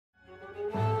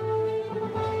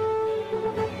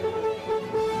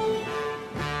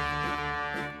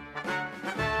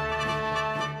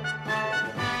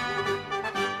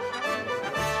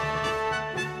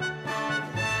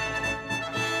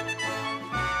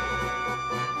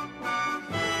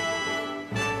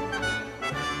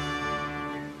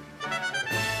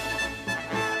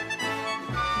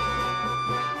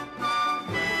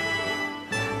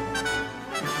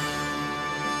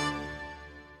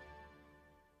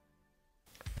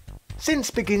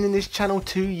Since beginning this channel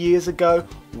 2 years ago,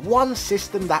 one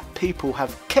system that people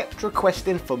have kept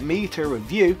requesting for me to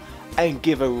review and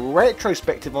give a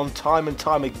retrospective on time and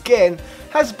time again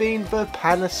has been the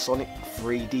Panasonic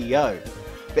 3DO.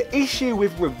 The issue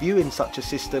with reviewing such a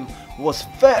system was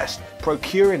first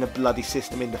procuring a bloody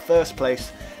system in the first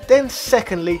place, then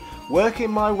secondly working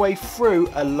my way through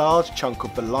a large chunk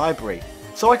of the library,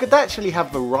 so I could actually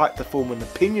have the right to form an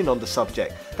opinion on the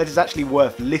subject that is actually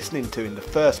worth listening to in the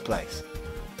first place.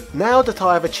 Now that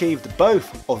I have achieved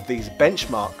both of these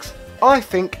benchmarks, I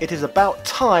think it is about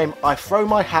time I throw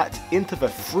my hat into the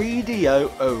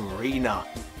 3DO arena.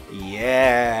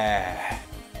 Yeah!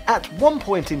 At one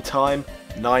point in time,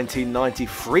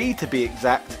 1993 to be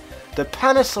exact, the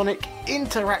Panasonic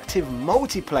Interactive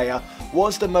Multiplayer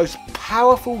was the most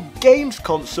powerful games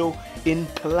console in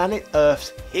planet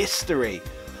Earth's history.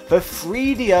 The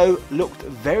 3DO looked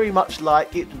very much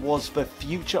like it was the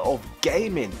future of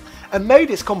gaming and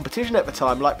made its competition at the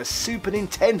time, like the Super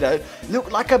Nintendo, look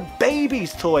like a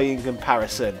baby's toy in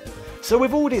comparison. So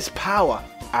with all this power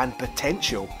and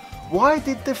potential, why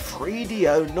did the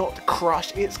 3DO not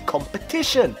crush its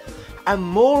competition? And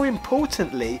more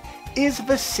importantly, is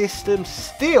the system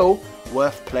still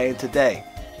worth playing today?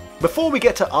 Before we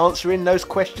get to answering those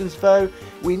questions though,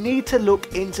 we need to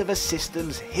look into the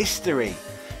system's history.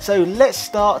 So let's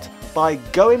start by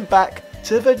going back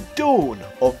to the dawn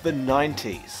of the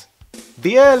 90s.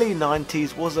 The early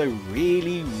 90s was a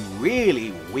really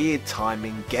weird time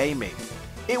in gaming.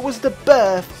 It was the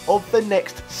birth of the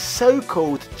next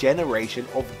so-called generation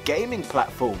of gaming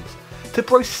platforms to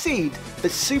precede the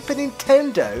Super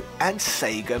Nintendo and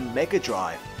Sega Mega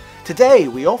Drive. Today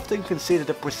we often consider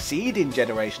the preceding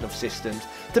generation of systems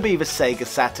to be the Sega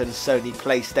Saturn, Sony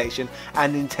PlayStation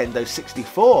and Nintendo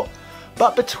 64.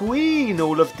 But between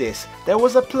all of this there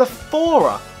was a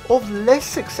plethora of less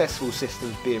successful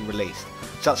systems being released,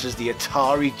 such as the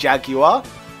Atari Jaguar,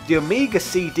 the Amiga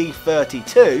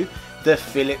CD32, the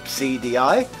Philips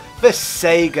CDI, the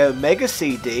Sega Mega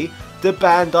CD, the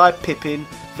Bandai Pippin,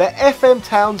 the FM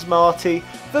Towns Marty,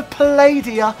 the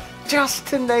Palladia, just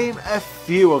to name a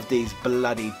few of these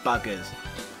bloody buggers.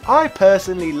 I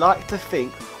personally like to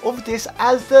think of this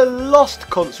as the lost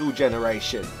console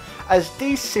generation, as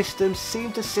these systems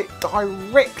seem to sit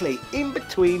directly in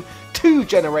between two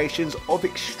generations of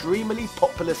extremely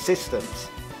popular systems.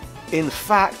 In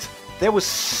fact, there was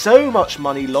so much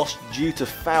money lost due to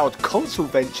failed console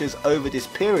ventures over this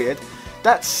period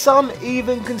that some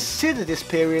even consider this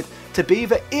period to be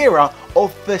the era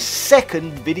of the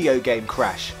second video game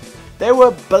crash. There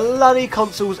were bloody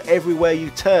consoles everywhere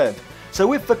you turned, so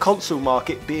with the console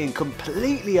market being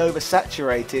completely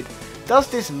oversaturated, does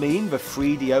this mean the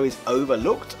 3DO is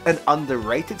overlooked and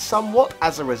underrated somewhat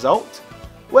as a result?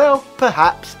 Well,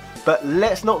 perhaps, but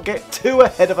let's not get too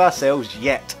ahead of ourselves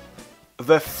yet.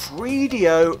 The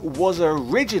 3DO was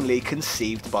originally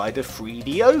conceived by the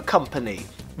 3DO Company,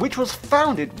 which was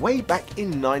founded way back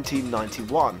in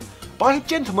 1991 by a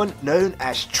gentleman known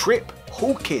as Trip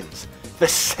Hawkins, the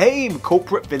same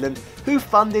corporate villain who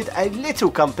funded a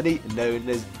little company known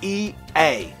as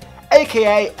EA,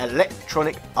 aka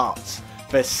Electronic Arts,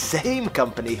 the same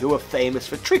company who are famous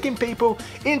for tricking people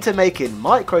into making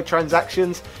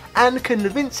microtransactions and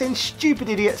convincing stupid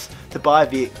idiots to buy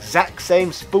the exact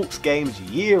same sports games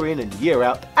year in and year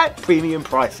out at premium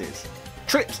prices.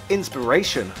 Trip's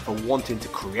inspiration for wanting to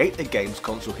create a games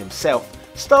console himself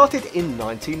started in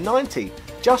 1990,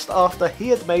 just after he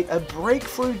had made a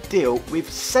breakthrough deal with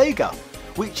Sega,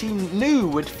 which he knew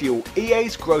would fuel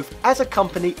EA's growth as a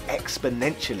company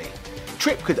exponentially.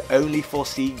 Trip could only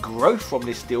foresee growth from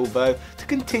this deal though to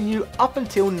continue up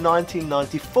until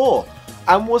 1994,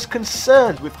 and was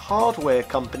concerned with hardware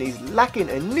companies lacking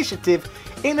initiative,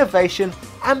 innovation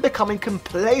and becoming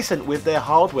complacent with their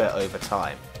hardware over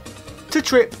time. To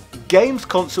Trip, games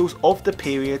consoles of the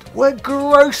period were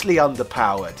grossly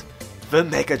underpowered. The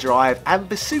Mega Drive and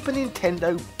the Super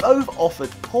Nintendo both offered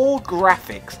poor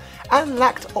graphics and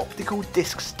lacked optical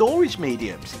disc storage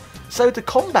mediums, so to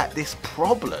combat this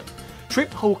problem,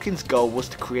 Trip Hawkins' goal was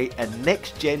to create a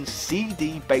next-gen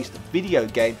CD-based video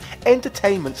game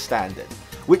entertainment standard,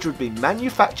 which would be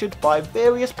manufactured by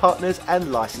various partners and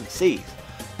licensees.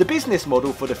 The business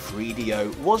model for the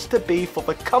 3DO was to be for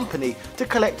the company to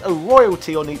collect a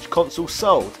royalty on each console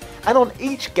sold and on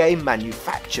each game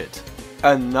manufactured.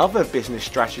 Another business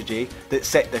strategy that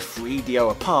set the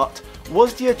 3DO apart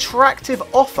was the attractive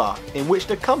offer in which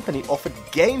the company offered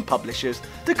game publishers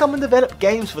to come and develop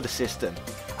games for the system.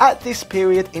 At this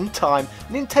period in time,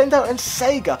 Nintendo and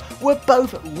Sega were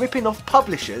both ripping off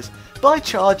publishers by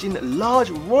charging large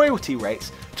royalty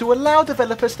rates to allow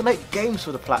developers to make games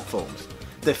for the platforms.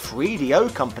 The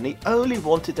 3DO company only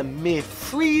wanted a mere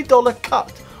 $3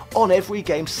 cut on every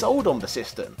game sold on the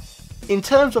system. In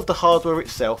terms of the hardware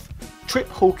itself, Trip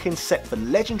Hawkins set the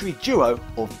legendary duo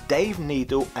of Dave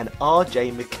Needle and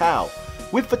RJ McCall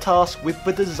with the task with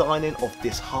the designing of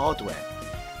this hardware.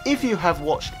 If you have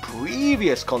watched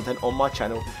previous content on my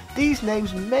channel, these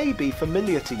names may be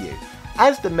familiar to you,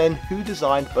 as the men who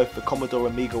designed both the Commodore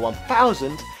Amiga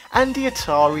 1000 and the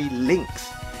Atari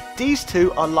Lynx. These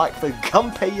two are like the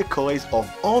Gunpei Yokois of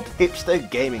odd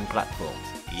hipster gaming platforms.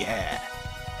 Yeah.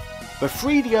 The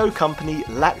 3DO company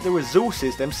lacked the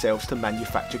resources themselves to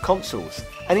manufacture consoles,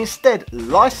 and instead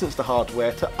licensed the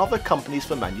hardware to other companies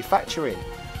for manufacturing.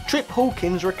 Trip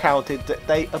Hawkins recounted that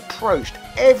they approached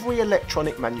every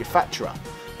electronic manufacturer,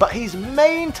 but his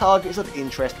main targets of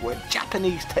interest were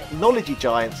Japanese technology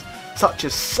giants such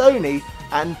as Sony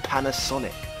and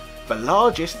Panasonic, the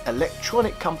largest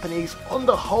electronic companies on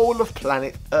the whole of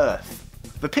planet Earth.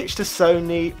 The pitch to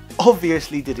Sony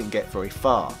obviously didn't get very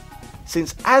far,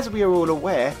 since as we are all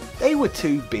aware, they were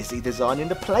too busy designing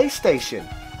the PlayStation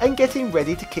and getting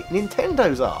ready to kick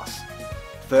Nintendo's ass.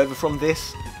 Further from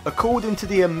this, according to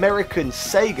the American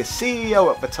Sega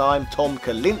CEO at the time, Tom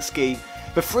Kalinske,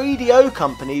 the 3DO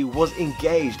company was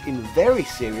engaged in very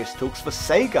serious talks for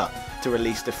Sega to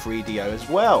release the 3DO as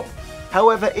well.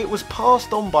 However, it was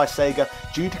passed on by Sega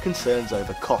due to concerns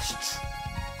over costs.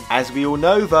 As we all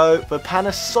know though, the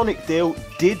Panasonic deal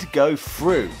did go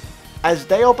through, as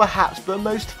they are perhaps the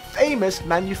most famous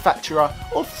manufacturer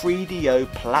of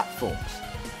 3DO platforms.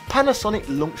 Panasonic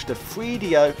launched the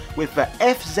 3DO with the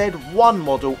FZ1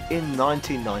 model in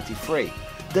 1993,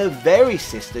 the very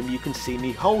system you can see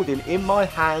me holding in my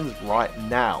hands right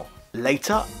now.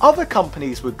 Later, other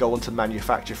companies would go on to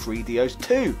manufacture 3DOs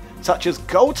too, such as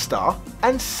Goldstar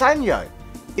and Sanyo.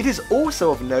 It is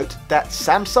also of note that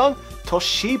Samsung,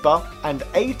 Toshiba and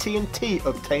AT&T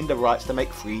obtained the rights to make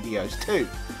 3DOs too.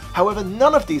 However,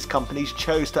 none of these companies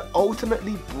chose to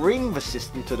ultimately bring the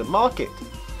system to the market,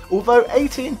 although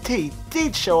AT&T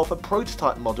did show off a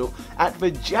prototype model at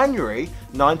the January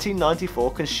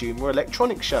 1994 Consumer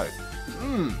Electronics Show.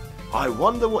 I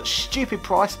wonder what stupid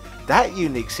price that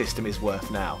unique system is worth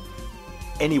now.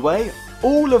 Anyway,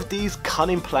 all of these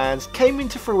cunning plans came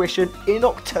into fruition in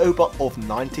October of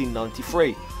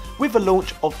 1993 with the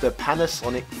launch of the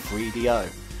Panasonic 3DO.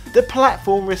 The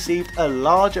platform received a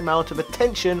large amount of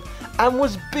attention and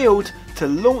was built to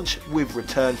launch with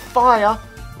Return Fire,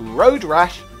 Road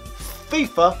Rash,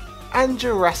 FIFA and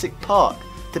Jurassic Park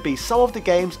to be some of the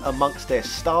games amongst their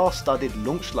star-studded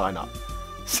launch lineup.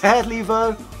 Sadly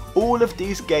though, all of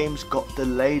these games got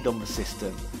delayed on the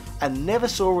system and never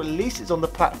saw releases on the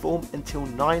platform until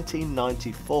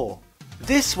 1994.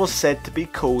 This was said to be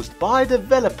caused by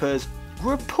developers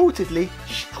reportedly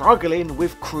struggling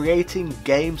with creating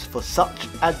games for such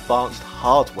advanced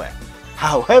hardware.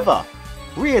 However,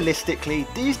 realistically,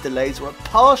 these delays were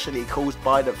partially caused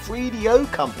by the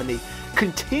 3DO company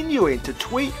continuing to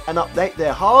tweak and update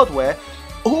their hardware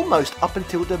almost up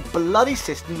until the bloody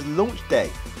system's launch day.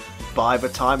 By the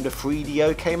time the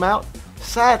 3DO came out,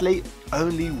 sadly,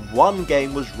 only one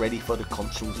game was ready for the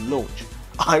console's launch,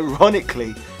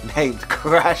 ironically named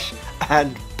Crash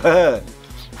and Burn,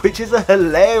 which is a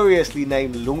hilariously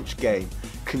named launch game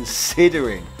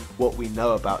considering what we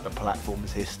know about the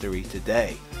platform's history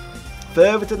today.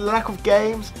 Further to the lack of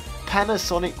games,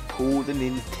 Panasonic pulled a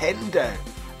Nintendo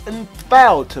and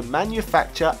failed to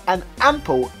manufacture an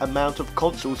ample amount of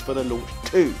consoles for the launch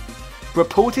too.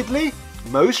 Reportedly,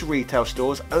 most retail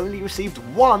stores only received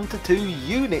 1 to 2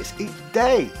 units each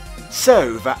day.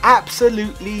 So the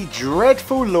absolutely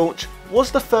dreadful launch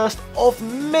was the first of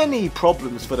many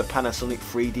problems for the Panasonic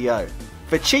 3DO.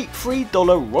 The cheap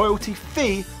 $3 royalty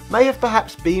fee may have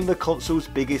perhaps been the console's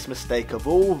biggest mistake of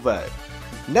all though.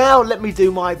 Now let me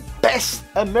do my best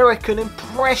American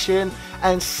impression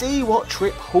and see what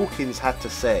Trip Hawkins had to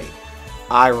say.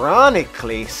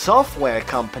 Ironically, software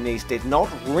companies did not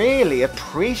really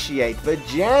appreciate the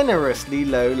generously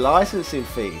low licensing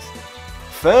fees.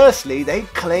 Firstly, they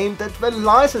claimed that the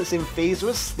licensing fees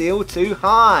were still too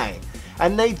high,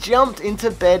 and they jumped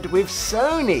into bed with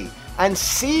Sony and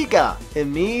Sega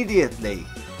immediately,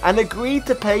 and agreed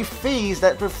to pay fees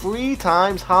that were 3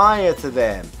 times higher to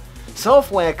them.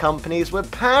 Software companies were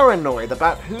paranoid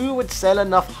about who would sell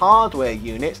enough hardware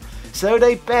units, so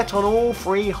they bet on all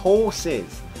 3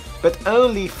 horses. But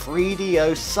only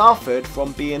 3DO suffered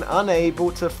from being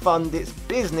unable to fund its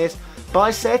business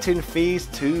by setting fees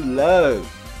too low.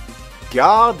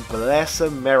 God bless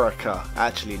America.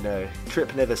 Actually no,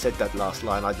 Trip never said that last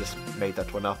line, I just made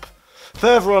that one up.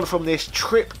 Further on from this,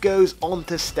 Tripp goes on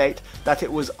to state that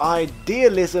it was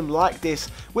idealism like this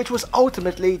which was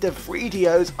ultimately the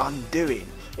 3DO's undoing.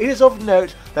 It is of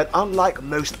note that unlike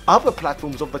most other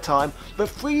platforms of the time, the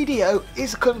 3DO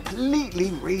is completely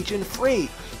region free,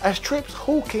 as Tripp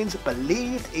Hawkins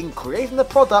believed in creating a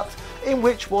product in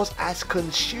which was as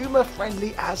consumer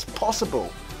friendly as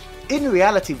possible. In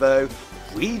reality though,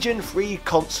 region-free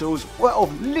consoles were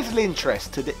of little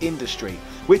interest to the industry,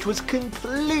 which was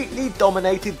completely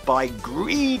dominated by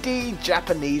greedy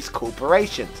Japanese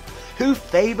corporations, who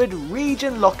favoured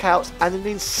region lockouts and an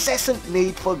incessant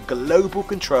need for global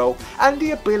control and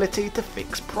the ability to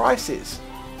fix prices.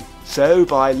 So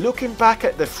by looking back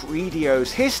at the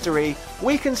 3DO's history,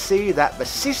 we can see that the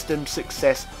system's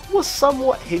success was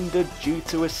somewhat hindered due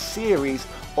to a series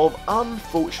of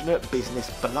unfortunate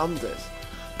business blunders.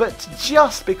 But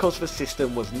just because the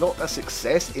system was not a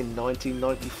success in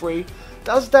 1993,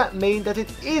 does that mean that it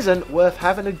isn't worth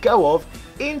having a go of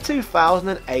in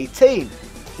 2018?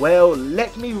 Well,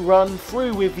 let me run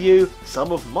through with you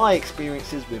some of my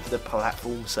experiences with the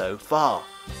platform so far.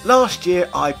 Last year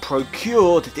I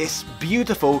procured this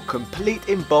beautiful complete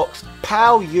in box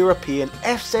PAL European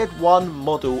FZ1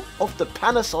 model of the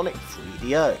Panasonic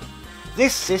 3DO.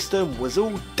 This system was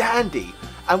all dandy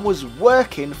and was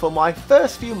working for my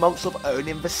first few months of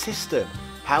owning the system.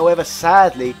 However,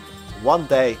 sadly, one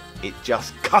day it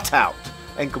just cut out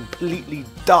and completely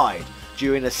died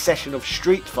during a session of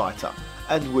Street Fighter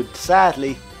and would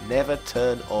sadly never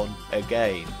turn on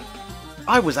again.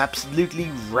 I was absolutely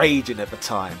raging at the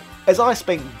time, as I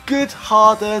spent good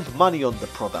hard-earned money on the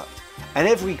product, and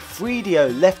every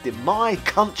 3DO left in my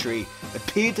country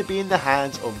appeared to be in the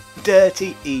hands of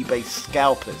dirty eBay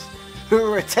scalpers, who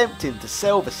were attempting to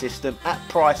sell the system at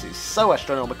prices so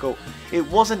astronomical it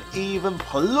wasn't even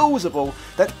plausible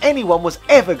that anyone was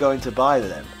ever going to buy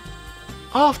them.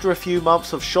 After a few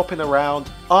months of shopping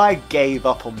around, I gave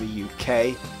up on the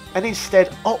UK and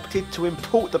instead opted to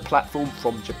import the platform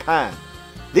from Japan,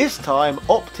 this time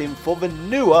opting for the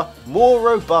newer, more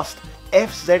robust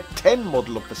FZ10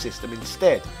 model of the system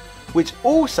instead, which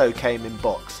also came in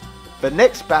box. The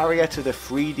next barrier to the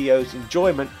 3DO's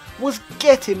enjoyment was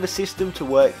getting the system to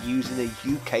work using a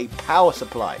UK power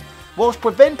supply, whilst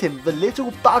preventing the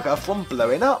little bugger from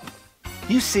blowing up.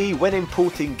 You see, when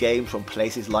importing games from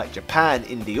places like Japan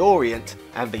in the Orient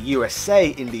and the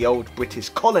USA in the old British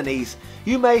colonies,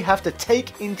 you may have to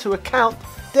take into account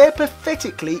their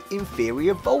pathetically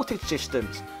inferior voltage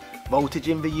systems. Voltage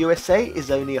in the USA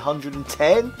is only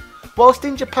 110, whilst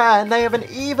in Japan they have an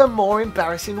even more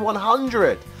embarrassing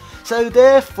 100. So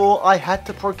therefore I had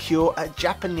to procure a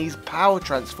Japanese power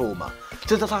transformer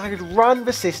so that I could run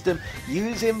the system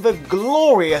using the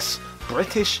glorious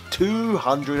British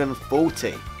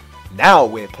 240. Now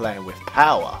we're playing with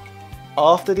power.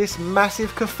 After this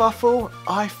massive kerfuffle,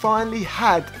 I finally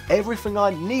had everything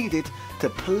I needed to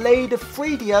play the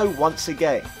 3DO once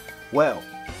again. Well,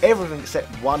 everything except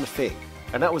one thing,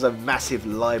 and that was a massive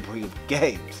library of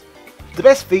games. The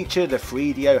best feature the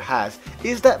 3DO has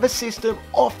is that the system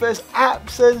offers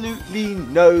absolutely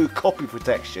no copy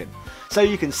protection, so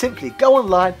you can simply go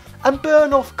online and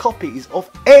burn off copies of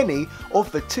any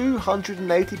of the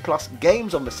 280 plus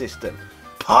games on the system.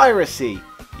 Piracy,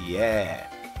 yeah.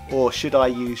 Or should I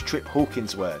use Tripp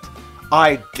Hawkins' word?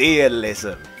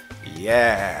 Idealism,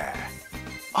 yeah.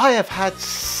 I have had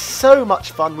so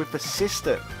much fun with the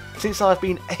system since I've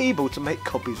been able to make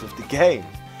copies of the game.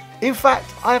 In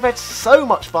fact, I have had so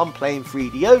much fun playing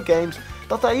 3DO games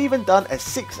that I even done a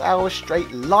 6-hour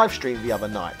straight live stream the other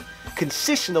night,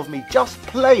 consisting of me just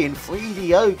playing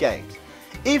 3DO games.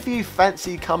 If you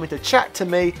fancy coming to chat to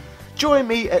me, join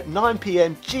me at 9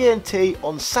 PM GMT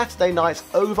on Saturday nights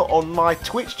over on my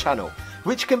Twitch channel,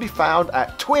 which can be found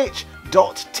at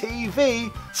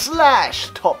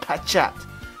twitch.tv/TopHatChat.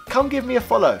 Come give me a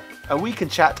follow and we can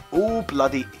chat all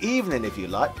bloody evening if you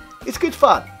like. It's good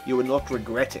fun, you will not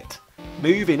regret it.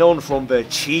 Moving on from the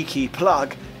cheeky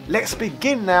plug, let's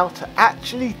begin now to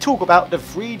actually talk about the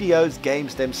 3DO's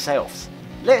games themselves.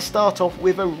 Let's start off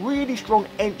with a really strong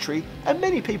entry and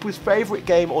many people's favourite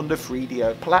game on the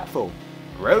 3DO platform,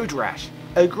 Road Rash,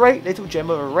 a great little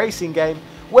gem of a racing game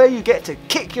where you get to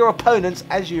kick your opponents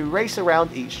as you race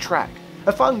around each track.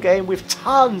 A fun game with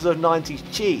tons of 90s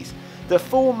cheese. The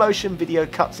full motion video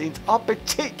cutscenes are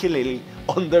particularly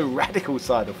on the radical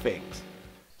side of things.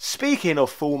 Speaking of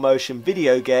full motion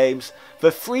video games,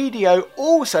 the 3DO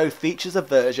also features a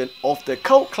version of the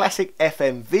cult classic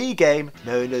FMV game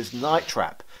known as Night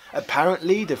Trap.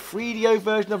 Apparently the 3DO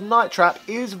version of Night Trap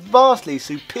is vastly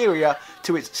superior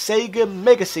to its Sega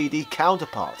Mega CD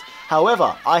counterpart.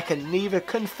 However, I can neither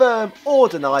confirm or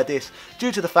deny this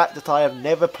due to the fact that I have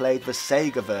never played the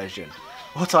Sega version.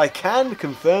 What I can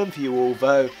confirm for you all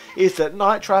though is that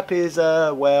Night Trap is,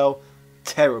 well,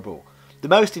 terrible. The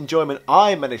most enjoyment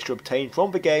I managed to obtain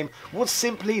from the game was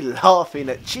simply laughing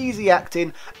at cheesy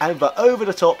acting and the over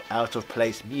the top out of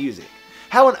place music.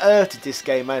 How on earth did this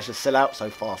game manage to sell out so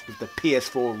fast with the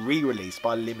PS4 re-release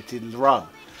by Limited Run?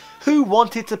 Who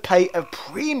wanted to pay a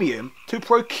premium to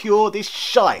procure this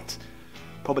shite?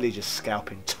 Probably just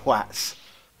scalping twats.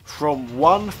 From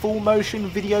one full motion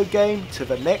video game to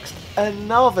the next,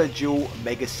 another dual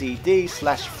Mega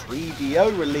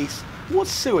CD/3DO release was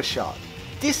Sewer Shark.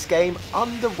 This game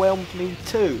underwhelmed me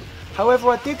too, however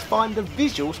I did find the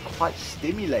visuals quite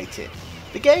stimulating.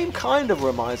 The game kind of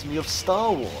reminds me of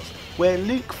Star Wars, where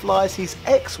Luke flies his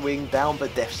X-Wing down the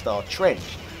Death Star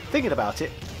trench. Thinking about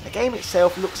it, the game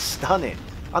itself looks stunning,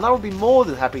 and I would be more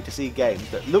than happy to see games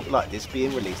that look like this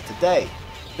being released today.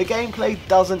 The gameplay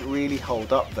doesn't really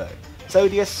hold up though, so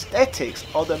the aesthetics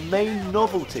are the main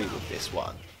novelty with this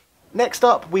one. Next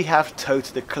up we have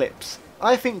Total Eclipse.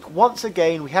 I think once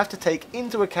again we have to take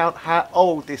into account how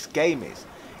old this game is.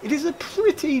 It is a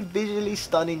pretty visually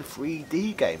stunning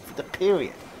 3D game for the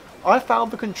period. I found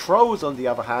the controls on the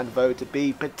other hand though to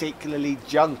be particularly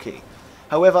junky.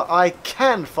 However, I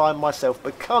can find myself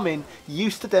becoming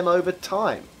used to them over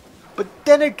time. But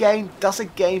then again, does a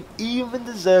game even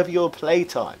deserve your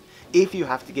playtime if you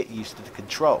have to get used to the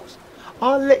controls?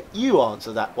 I'll let you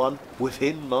answer that one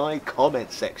within my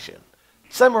comment section.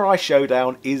 Samurai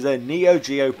Showdown is a Neo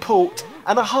Geo port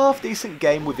and a half decent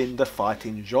game within the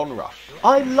fighting genre.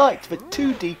 I liked the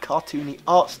 2D cartoony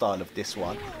art style of this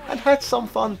one and had some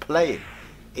fun playing.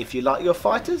 If you like your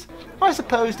fighters, I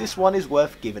suppose this one is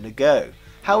worth giving a go.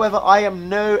 However, I am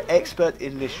no expert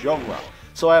in this genre,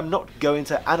 so I am not going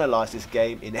to analyse this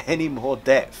game in any more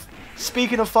depth.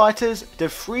 Speaking of fighters, the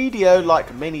 3DO,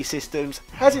 like many systems,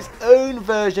 has its own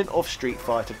version of Street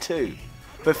Fighter 2.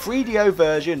 The 3DO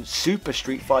version, Super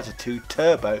Street Fighter 2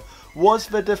 Turbo, was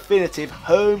the definitive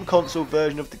home console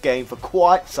version of the game for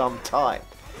quite some time.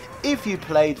 If you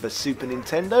played the Super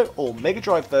Nintendo or Mega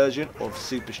Drive version of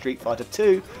Super Street Fighter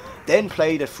 2, then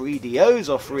played a 3DO's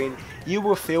offering, you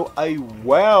will feel a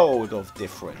world of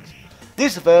difference.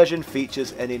 This version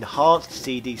features an enhanced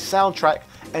CD soundtrack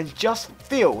and just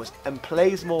feels and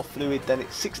plays more fluid than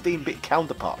its 16-bit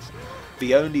counterparts.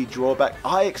 The only drawback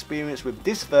I experienced with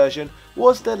this version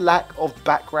was the lack of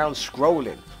background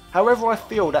scrolling. However, I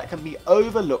feel that can be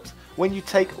overlooked when you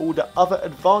take all the other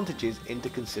advantages into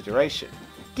consideration.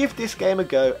 Give this game a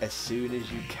go as soon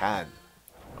as you can.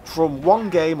 From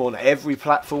one game on every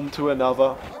platform to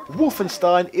another,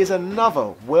 Wolfenstein is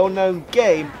another well-known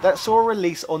game that saw a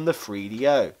release on the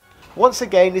 3DO. Once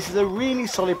again, this is a really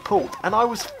solid port and I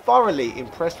was thoroughly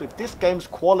impressed with this game's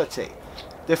quality.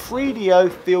 The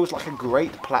 3DO feels like a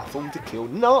great platform to kill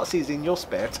Nazis in your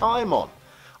spare time on.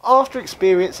 After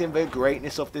experiencing the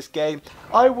greatness of this game,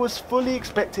 I was fully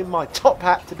expecting my top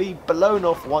hat to be blown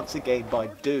off once again by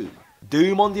Doom.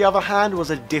 Doom on the other hand was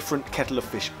a different kettle of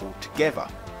fish altogether.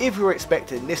 If you were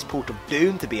expecting this port of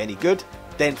Doom to be any good,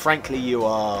 then frankly you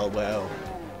are, well,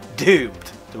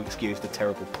 doomed, to excuse the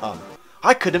terrible pun.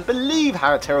 I couldn't believe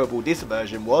how terrible this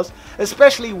version was,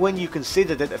 especially when you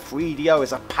consider that the 3DO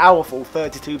is a powerful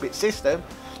 32-bit system.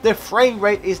 The frame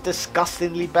rate is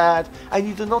disgustingly bad and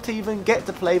you do not even get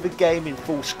to play the game in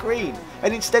full screen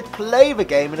and instead play the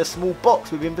game in a small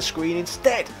box within the screen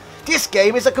instead. This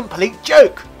game is a complete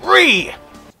joke!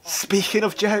 Speaking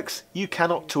of jokes, you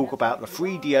cannot talk about the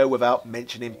 3DO without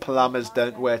mentioning Plumbers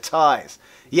Don't Wear Ties.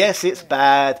 Yes, it's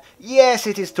bad, yes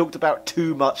it is talked about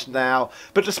too much now,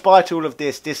 but despite all of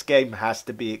this, this game has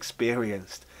to be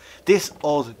experienced. This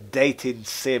odd dating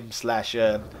sim slash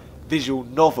visual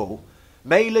novel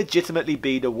may legitimately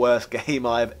be the worst game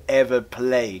I have ever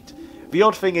played. The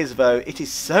odd thing is though, it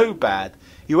is so bad,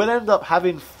 you will end up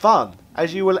having fun,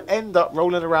 as you will end up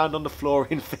rolling around on the floor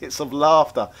in fits of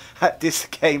laughter at this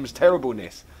game's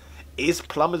terribleness. Is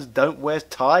Plumbers Don't Wear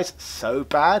Ties so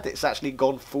bad it's actually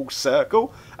gone full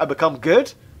circle and become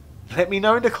good? Let me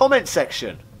know in the comments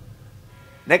section.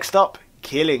 Next up,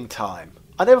 Killing Time.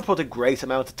 I never put a great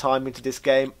amount of time into this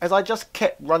game as I just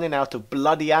kept running out of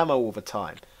bloody ammo all the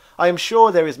time. I am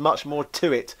sure there is much more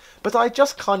to it, but I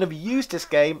just kind of used this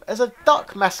game as a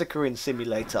duck massacring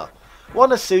simulator.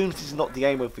 One assumes this is not the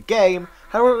aim of the game,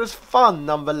 however it was fun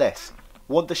nonetheless.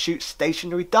 Want to shoot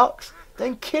stationary ducks?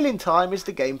 Then Killing Time is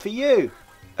the game for you.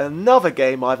 Another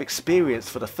game I've experienced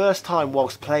for the first time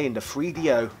whilst playing the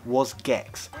 3DO was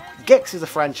Gex. Gex is a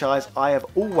franchise I have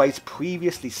always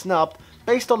previously snubbed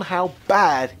based on how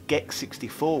bad Gex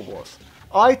 64 was.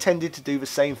 I tended to do the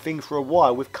same thing for a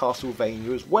while with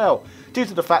Castlevania as well, due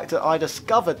to the fact that I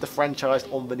discovered the franchise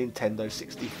on the Nintendo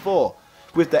 64,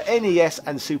 with the NES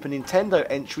and Super Nintendo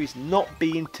entries not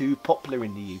being too popular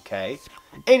in the UK.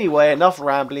 Anyway, enough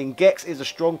rambling. Gex is a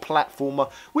strong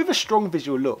platformer with a strong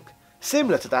visual look,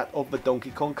 similar to that of the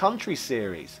Donkey Kong Country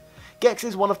series. Gex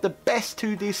is one of the best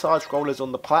 2D side-scrollers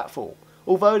on the platform,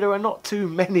 although there are not too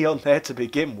many on there to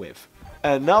begin with.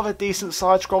 Another decent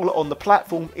side-scroller on the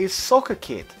platform is Soccer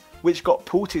Kid, which got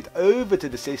ported over to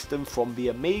the system from the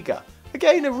Amiga.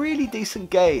 Again, a really decent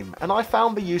game, and I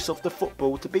found the use of the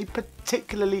football to be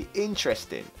particularly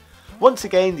interesting. Once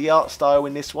again, the art style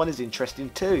in this one is interesting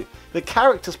too. The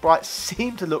character sprites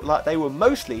seem to look like they were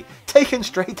mostly taken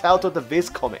straight out of the Viz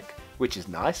comic, which is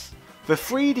nice. The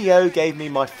 3DO gave me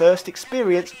my first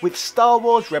experience with Star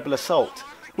Wars Rebel Assault,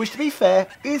 which to be fair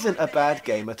isn't a bad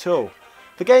game at all.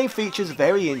 The game features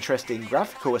very interesting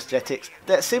graphical aesthetics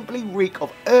that simply reek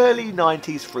of early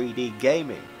 90s 3D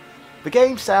gaming. The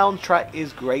game's soundtrack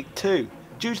is great too,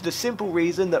 due to the simple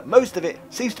reason that most of it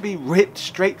seems to be ripped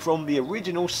straight from the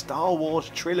original Star Wars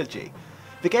trilogy.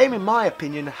 The game, in my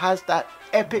opinion, has that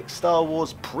epic Star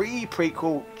Wars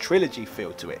pre-prequel trilogy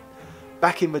feel to it.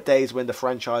 Back in the days when the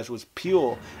franchise was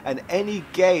pure and any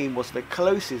game was the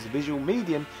closest visual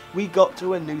medium we got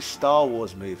to a new Star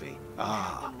Wars movie.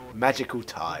 Ah, magical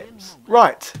times.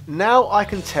 Right, now I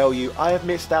can tell you I have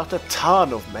missed out a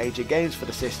ton of major games for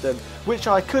the system which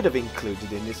I could have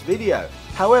included in this video.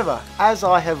 However, as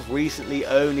I have recently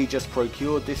only just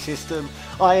procured this system,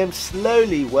 I am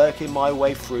slowly working my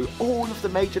way through all of the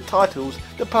major titles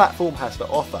the platform has to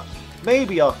offer.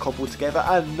 Maybe I'll cobble together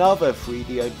another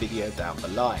 3DO video down the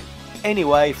line.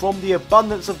 Anyway, from the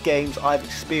abundance of games I've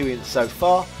experienced so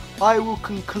far, I will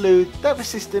conclude that the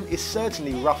system is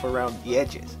certainly rough around the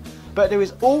edges, but there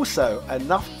is also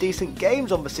enough decent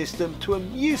games on the system to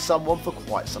amuse someone for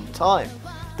quite some time.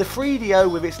 The 3DO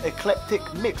with its eclectic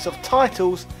mix of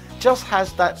titles just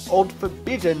has that odd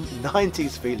forbidden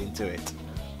 90s feeling to it.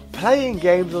 Playing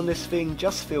games on this thing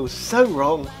just feels so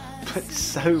wrong, but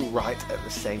so right at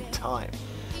the same time.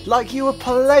 Like you were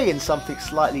playing something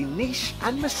slightly niche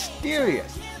and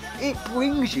mysterious. It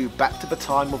brings you back to the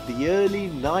time of the early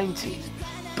 90s,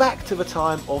 back to the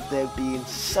time of there being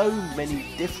so many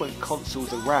different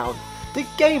consoles around that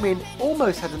gaming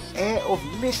almost had an air of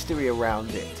mystery around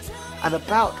it, and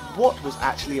about what was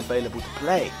actually available to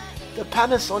play. The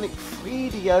Panasonic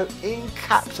 3DO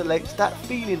encapsulates that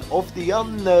feeling of the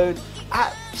unknown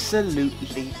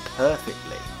absolutely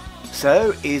perfectly.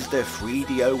 So, is the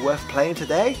 3DO worth playing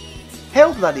today?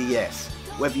 Hell bloody yes!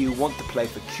 Whether you want to play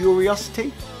for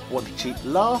curiosity, want a cheap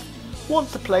laugh, want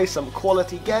to play some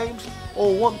quality games,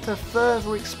 or want to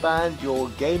further expand your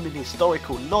gaming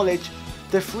historical knowledge,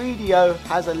 the 3DO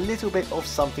has a little bit of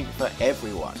something for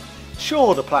everyone.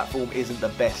 Sure, the platform isn't the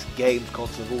best games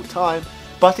console of all time,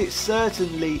 but it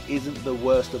certainly isn't the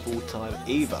worst of all time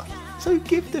either. So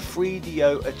give the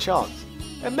 3DO a chance,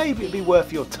 and maybe it'll be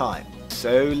worth your time.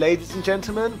 So ladies and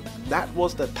gentlemen, that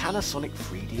was the Panasonic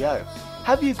 3DO.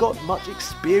 Have you got much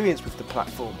experience with the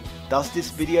platform? Does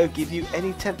this video give you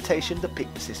any temptation to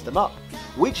pick the system up?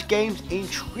 Which games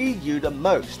intrigue you the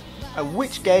most? And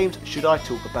which games should I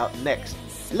talk about next?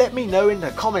 Let me know in the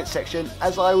comment section,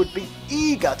 as I would be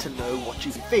eager to know what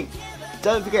you think.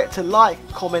 Don't forget to like,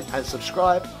 comment and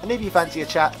subscribe, and if you fancy a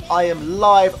chat, I am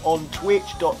live on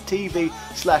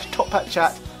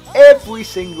twitch.tv/TopHatChat every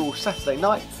single Saturday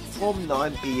night from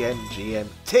 9 PM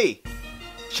GMT.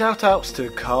 Shoutouts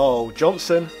to Carl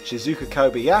Johnson, Shizuka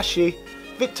Kobayashi,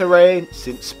 Victor Rain,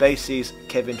 Synth Spaces,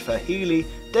 Kevin Fahili,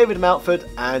 David Mountford,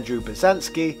 Andrew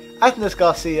Bazanski, Agnes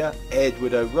Garcia,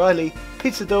 Edward O'Reilly,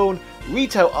 Peter Dawn,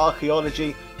 Retail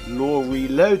Archaeology, Law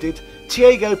Reloaded,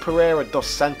 Diego Pereira dos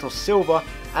Santos Silva,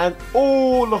 and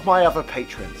all of my other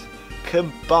patrons.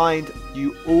 Combined,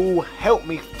 you all help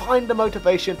me find the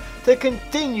motivation to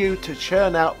continue to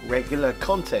churn out regular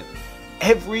content.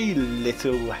 Every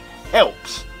little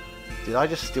helps. Did I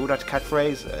just steal that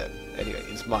catchphrase? Anyway,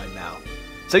 it's mine now.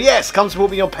 So yes, come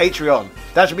support me on Patreon.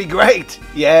 That should be great.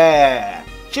 Yeah.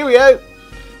 Cheerio.